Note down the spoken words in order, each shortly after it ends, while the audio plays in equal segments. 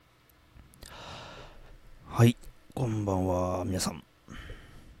はい、こんばんは、皆さん。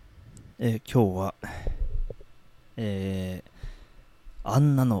今日は、ア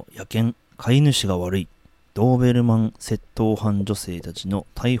ンナの野犬、飼い主が悪い、ドーベルマン窃盗犯女性たちの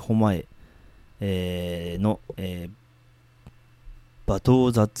逮捕前、の、罵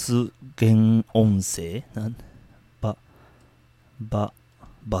倒雑言音声、ば、ば、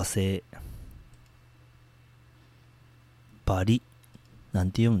罵声、バリ、な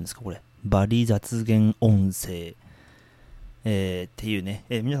んて読むんですか、これ。バリ雑言音声。っていうね、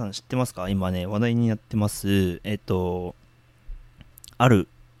皆さん知ってますか？今ね、話題になってます。ある、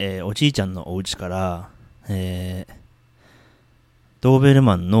おじいちゃんのお家から、ドーベル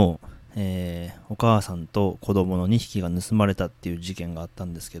マンの、お母さんと子供の2匹が盗まれたっていう事件があった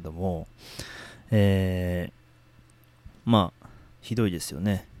んですけども、まあ、ひどいですよ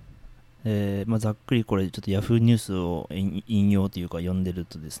ね。ざっくりこれちょっとヤフーニュースを引用というか読んでる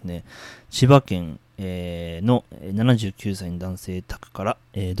とですね、千葉県、の79歳の男性宅から、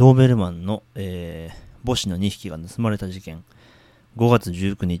ドーベルマンの、母子の2匹が盗まれた事件、5月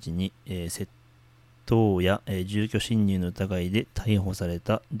19日に、窃盗や、住居侵入の疑いで逮捕され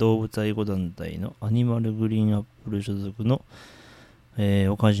た動物愛護団体のアニマルグリーンアップル所属の、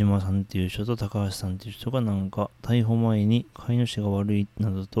岡島さんっていう人と高橋さんっていう人がなんか逮捕前に飼い主が悪いな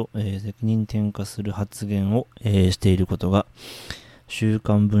どと、責任転嫁する発言を、していることが週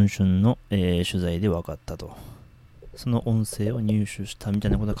刊文春の、取材で分かったと。その音声を入手したみた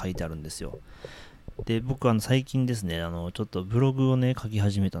いなことが書いてあるんですよ。で、僕最近ですね、ちょっとブログをね、書き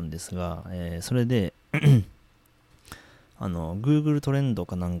始めたんですが、それでGoogle トレンド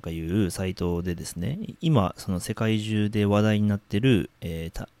かなんかいうサイトでですね、今、その世界中で話題になってる、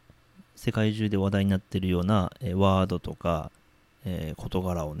世界中で話題になってるような、ワードとか、事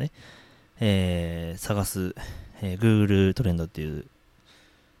柄をね、探す、Google トレンドっていう、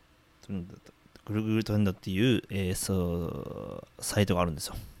Google トレンドっていう、サイトがあるんです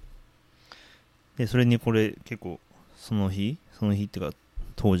よ。で、それにこれ結構、その日っていうか、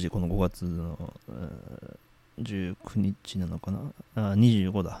当時この5月の、19日なのかな、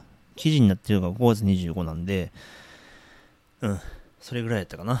25だ。記事になってるのが5月25なんで、それぐらいやっ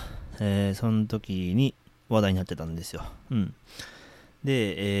たかな。その時に話題になってたんですよ。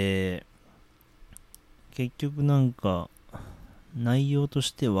で、結局なんか、内容とし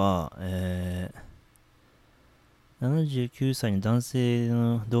ては、79歳の男性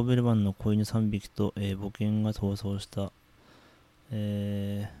のドーベルマンの子犬3匹と、母犬が逃走した。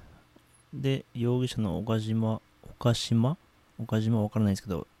で、容疑者の岡島わからないですけ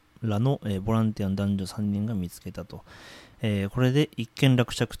ど、らの、ボランティアの男女3人が見つけたと。これで一件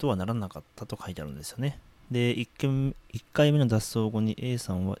落着とはならなかったと書いてあるんですよね。で、1回目の脱走後に A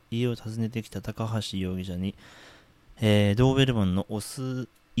さんは家を訪ねてきた高橋容疑者に、ドーベルマンのオス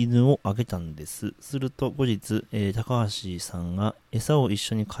犬をあげたんです。すると後日、高橋さんが餌を一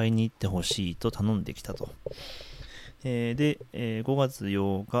緒に買いに行ってほしいと頼んできたと。で、5月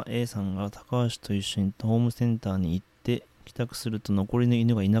8日 A さんが高橋と一緒にホームセンターに行って帰宅すると残りの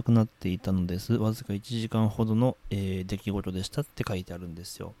犬がいなくなっていたのです。わずか1時間ほどの、出来事でしたって書いてあるんで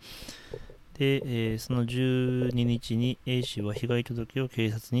すよ。で、その12日に A 氏は被害届を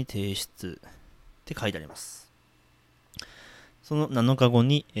警察に提出って書いてあります。その7日後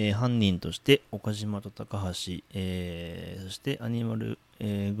に、犯人として岡島と高橋、そしてアニマル、グ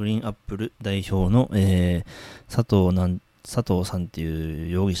リーンアップル代表の、佐藤さんっていう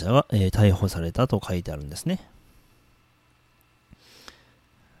容疑者が、逮捕されたと書いてあるんですね。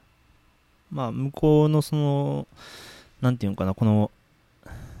向こうのなんていうのかな、この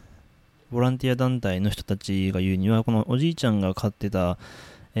ボランティア団体の人たちが言うには、このおじいちゃんが飼ってた、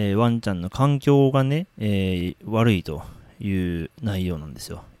ワンちゃんの環境がね、悪いという内容なんです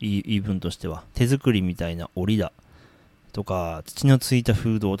よ。言い分としては。手作りみたいな檻だとか、土のついた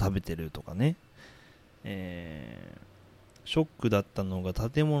フードを食べてるとかね。ショックだったのが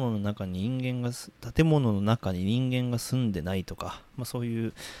建物の中に人間が住んでないとか、そうい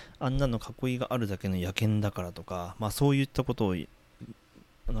うあんなの囲いがあるだけの野犬だからとか、そういったことを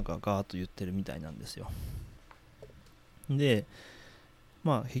なんかガーッと言ってるみたいなんですよ。で、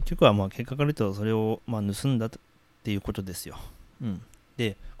結局は結果から言うとそれを盗んだっていうことですよ。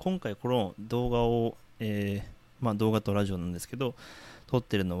で、今回この動画を、動画とラジオなんですけど、撮っ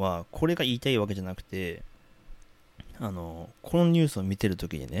てるのはこれが言いたいわけじゃなくて、このニュースを見てると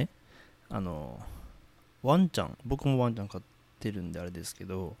きにね、ワンちゃん、僕もワンちゃん飼ってるんであれですけ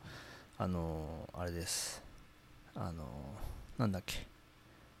ど、あれです。なんだっけ。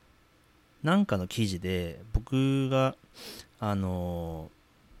なんかの記事で僕がretrieve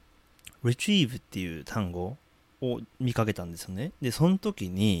っていう単語を見かけたんですよね。で、その時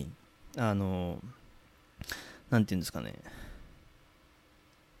になんていうんですかね。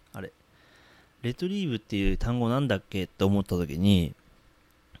レトリーブっていう単語なんだっけって思った時に、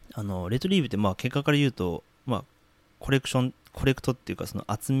レトリーブって結果から言うと、コレクトっていうかその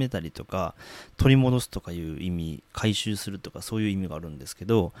集めたりとか取り戻すとかいう意味、回収するとかそういう意味があるんですけ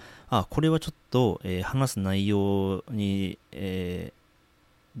ど、これはちょっと、話す内容に、で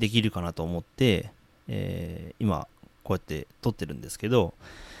きるかなと思って、今こうやって取ってるんですけど、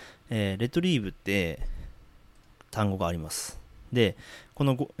レトリーブって単語があります。で、こ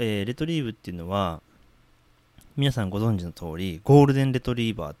のレトリーブっていうのは、皆さんご存知の通り、ゴールデンレト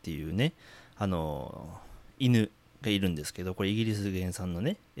リーバーっていうね、犬がいるんですけど、これイギリス原産の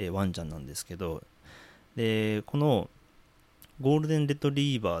ね、ワンちゃんなんですけど、で、このゴールデンレト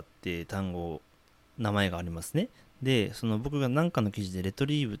リーバーって単語、名前がありますね。で、その僕が何かの記事でレト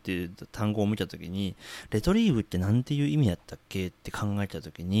リーブっていう単語を見たときに、レトリーブってなんていう意味だったっけって考えたと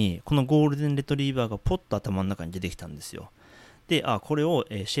きに、このゴールデンレトリーバーがポッと頭の中に出てきたんですよ。で、これを、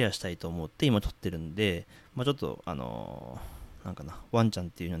シェアしたいと思って今撮ってるんで、ちょっと、ワンちゃんっ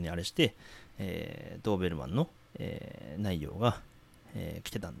ていうのにあれして、ドーベルマンの、内容が、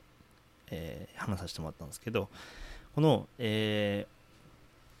来てた話させてもらったんですけど、この、レ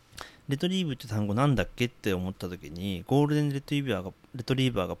トリーブって単語なんだっけって思った時に、ゴールデンレトリ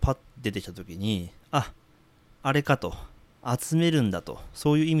ーバーがパッ出てきた時に、あれかと、集めるんだと、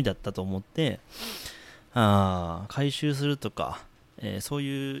そういう意味だったと思って、回収するとか、そう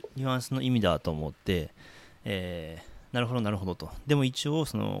いうニュアンスの意味だと思って、なるほどと。でも一応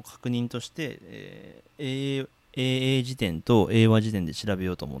その確認として、英辞典と英和辞典で調べ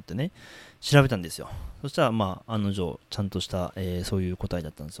ようと思ってね、調べたんですよ。そしたら案の定ちゃんとした、そういう答えだ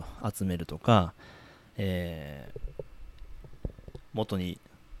ったんですよ。集めるとか、元に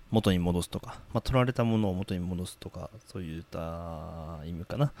戻すとか、取られたものを元に戻すとか、そういった意味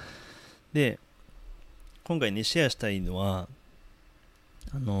かな。で、今回ねシェアしたいのは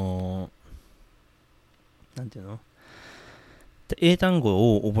なんていうの、英単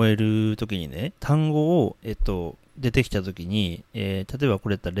語を覚えるときにね、単語を出てきたときに、例えばこ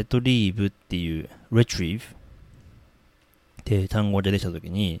れだったらレトリーブっていうretrieveって単語が出てきたとき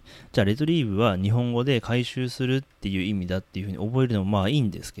に、じゃあレトリーブは日本語で回収するっていう意味だっていうふうに覚えるのもいい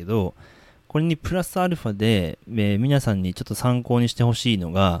んですけど、これにプラスアルファで、皆さんにちょっと参考にしてほしい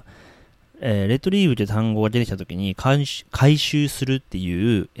のが、レトリーブという単語が出てきたときに回収するって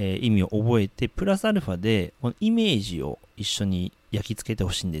いう、意味を覚えて、プラスアルファでこのイメージを一緒に焼き付けて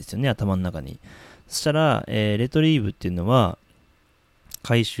ほしいんですよね、頭の中に。そしたら、レトリーブっていうのは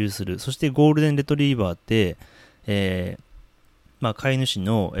回収する。そしてゴールデンレトリーバーって、飼い主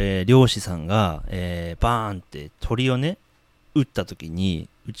の、漁師さんが、バーンって鳥をね、撃ったときに、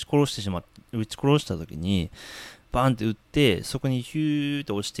撃ち殺したときに、バーンって撃って、そこにヒュー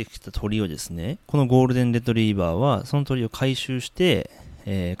と落ちてきた鳥をですね、このゴールデンレトリーバーはその鳥を回収して、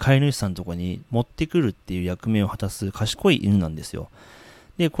飼い主さんのところに持ってくるっていう役目を果たす賢い犬なんですよ。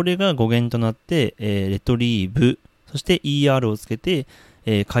で、これが語源となって、レトリーブ、そして ER をつけて、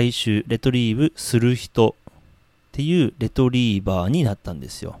回収、レトリーブする人っていうレトリーバーになったんで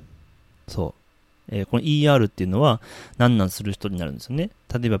すよ。そう。この ER っていうのは何する人になるんですよね。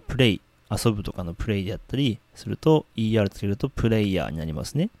例えばプレイ、遊ぶとかのプレイであったりすると ER つけるとプレイヤーになりま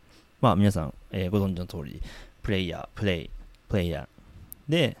すね。皆さん、ご存知の通りプレイヤー、プレイヤー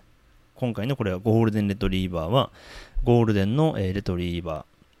で、今回のこれはゴールデンレトリーバーはゴールデンの、レトリーバ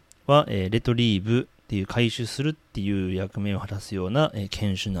ーは、レトリーブっていう回収するっていう役目を果たすような、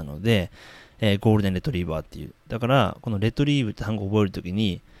犬種なので、ゴールデンレトリーバーっていう、だからこのレトリーブって単語を覚えるとき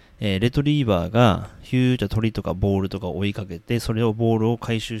にレトリーバーがヒューと鳥とかボールとかを追いかけて、それをボールを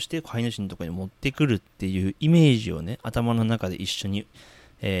回収して飼い主のところに持ってくるっていうイメージをね、頭の中で一緒に、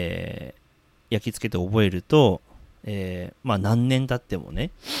焼き付けて覚えると、何年経ってもね、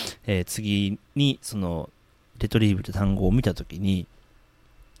次にそのレトリーブって単語を見たときに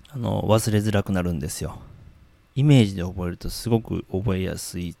忘れづらくなるんですよ。イメージで覚えるとすごく覚えや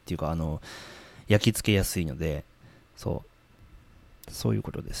すいっていうか焼き付けやすいので、そういう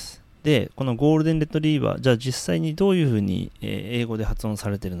ことです。で、このゴールデンレトリーバー、じゃあ実際にどういうふうに、英語で発音さ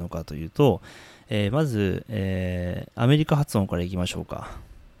れているのかというと、まず、アメリカ発音からいきましょうか。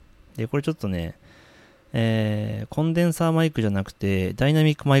で、これちょっとね、コンデンサーマイクじゃなくてダイナ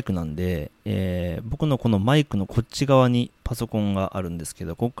ミックマイクなんで、僕のこのマイクのこっち側にパソコンがあるんですけ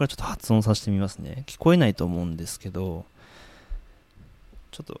ど、ここからちょっと発音させてみますね。聞こえないと思うんですけど、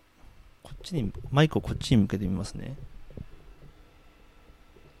ちょっとマイクをこっちに向けてみますね。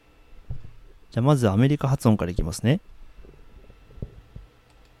じゃあまずアメリカ発音からいきますね。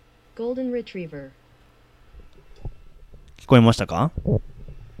Golden Retriever。聞こえましたか？じ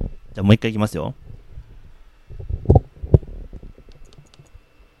ゃあもう一回いきますよ。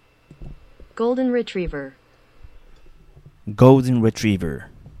Golden Retriever. Golden Retriever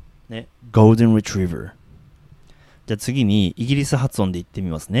ね、Golden Retriever。じゃあ次にイギリス発音で言って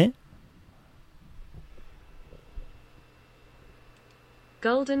みますね。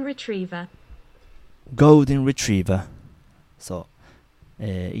Golden Retriever. Golden Retriever。そう。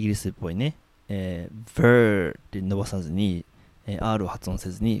イギリスっぽいね。ver って伸ばさずに、R を発音せ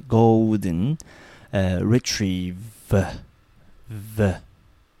ずに Golden、Retriever。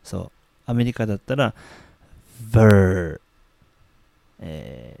そう。アメリカだったら ver。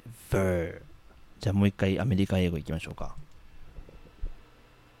ver。じゃあもう一回アメリカ英語いきましょうか。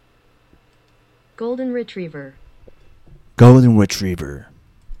Golden Retriever. Golden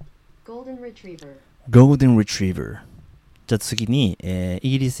Retriever。Golden Retriever. Golden Retriever。じゃあ次に、イ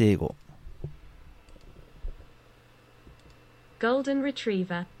ギリス英語。Golden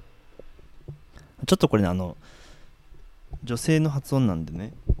Retriever. ちょっとこれね、女性の発音なんで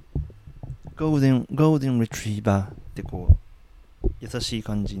ね。Golden Retriever ってこう、優しい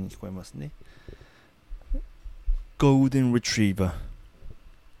感じに聞こえますね。Golden Retriever。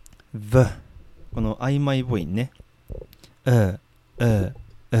V。この曖昧母音ね。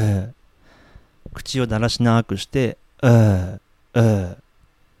口をだらしなくして、あー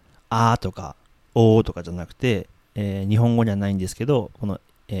とか、おーとかじゃなくて、日本語にはないんですけど、この、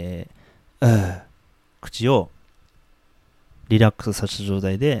口をリラックスさせた状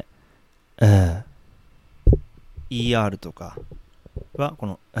態で、ER とかは、こ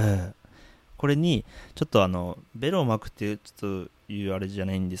の、これに、ちょっとベロを巻くってちょっというあれじゃ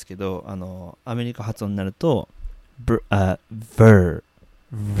ないんですけど、アメリカ発音になると、ver、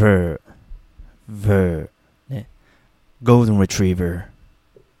ね。Golden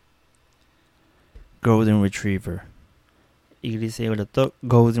Retriever。Golden Retriever。イギリス英語だと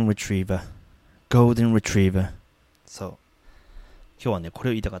Golden Retriever。Golden Retriever。そう。今日はね、これ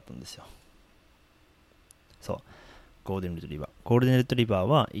を言いたかったんですよ。そう。ゴールデンレトリバー。ゴールデンレトリバー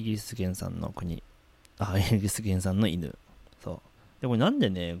はイギリス原産のイギリス原産の犬。そう。で、これなん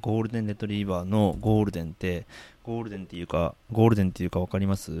でね、ゴールデンレトリバーのゴールデンっていうかわかり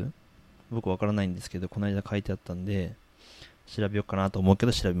ます？僕わからないんですけど、この間書いてあったんで、調べようかなと思うけ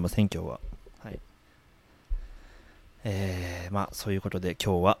ど調べません、今日は。はい。まあ、そういうことで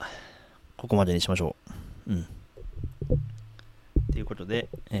今日はここまでにしましょう。ということで、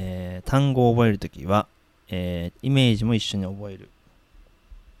単語を覚えるときは、イメージも一緒に覚える。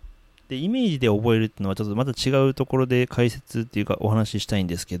で、イメージで覚えるっていうのはちょっとまた違うところで解説っていうかお話ししたいん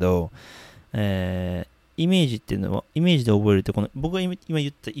ですけど、イメージっていうのは、イメージで覚えるって、この僕が今言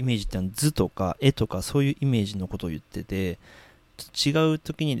ったイメージってのは図とか絵とかそういうイメージのことを言ってて、違う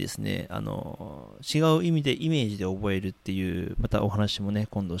時にですね、違う意味でイメージで覚えるっていう、またお話もね、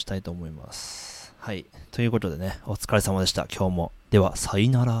今度したいと思います。はい。ということでね、お疲れ様でした。今日も。では、さよ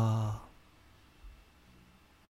なら。